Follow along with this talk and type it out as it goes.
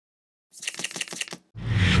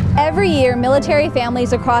Every year, military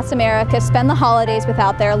families across America spend the holidays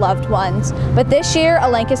without their loved ones. But this year, a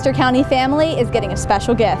Lancaster County family is getting a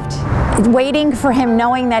special gift. Waiting for him,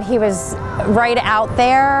 knowing that he was right out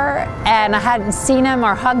there and I hadn't seen him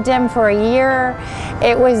or hugged him for a year,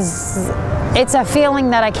 it's a feeling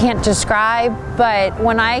that I can't describe, but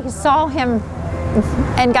when I saw him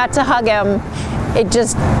and got to hug him, it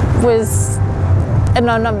just was an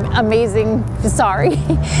amazing,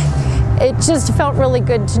 it just felt really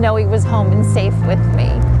good to know he was home and safe with me.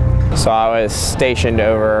 So I was stationed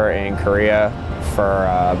over in Korea for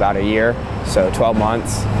about a year, so 12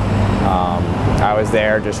 months. I was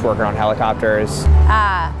there just working on helicopters.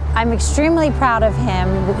 I'm extremely proud of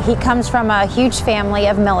him. He comes from a huge family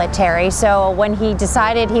of military, so when he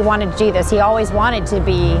decided he wanted to do this, he always wanted to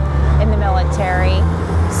be in the military.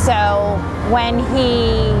 So when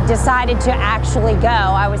he decided to actually go,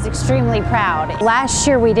 I was extremely proud. Last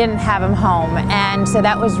year we didn't have him home, and so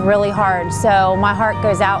that was really hard. So my heart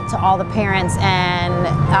goes out to all the parents and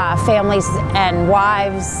families and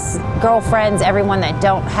wives, girlfriends, everyone that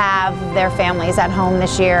don't have their families at home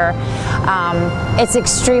this year. It's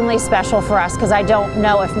extremely special for us because I don't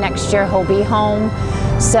know if next year he'll be home.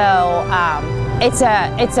 So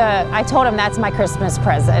I told him that's my Christmas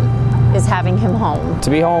present, is having him home. To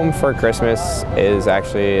be home for Christmas is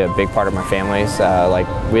actually a big part of my family's.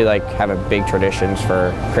 We have big traditions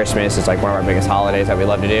for Christmas. It's like one of our biggest holidays that we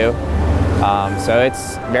love to do. So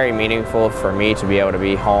it's very meaningful for me to be able to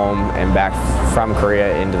be home and back from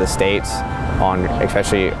Korea into the States,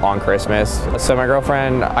 especially on Christmas. So my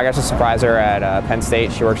girlfriend, I got to surprise her at Penn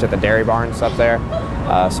State. She works at the dairy barns up there.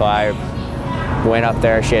 So I went up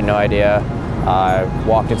there, she had no idea. I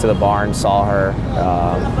walked into the barn, saw her,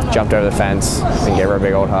 jumped over the fence and gave her a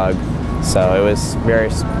big old hug. So it was very,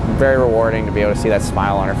 very rewarding to be able to see that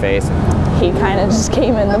smile on her face. He kind of just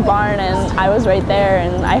came in the barn and I was right there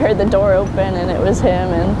and I heard the door open and it was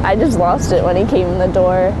him, and I just lost it when he came in the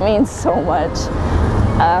door. It means so much.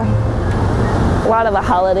 A lot of the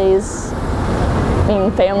holidays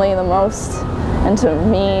mean family the most, and to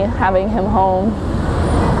me, having him home,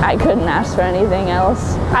 I couldn't ask for anything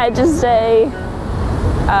else. I'd just say,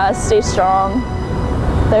 stay strong.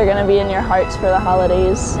 They're gonna be in your hearts for the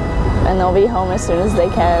holidays, and they'll be home as soon as they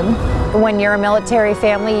can. When you're a military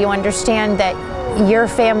family, you understand that your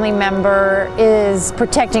family member is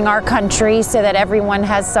protecting our country so that everyone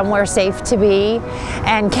has somewhere safe to be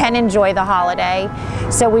and can enjoy the holiday.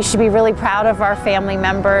 So we should be really proud of our family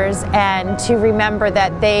members and to remember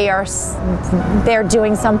that they're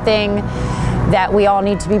doing something that we all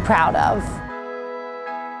need to be proud of.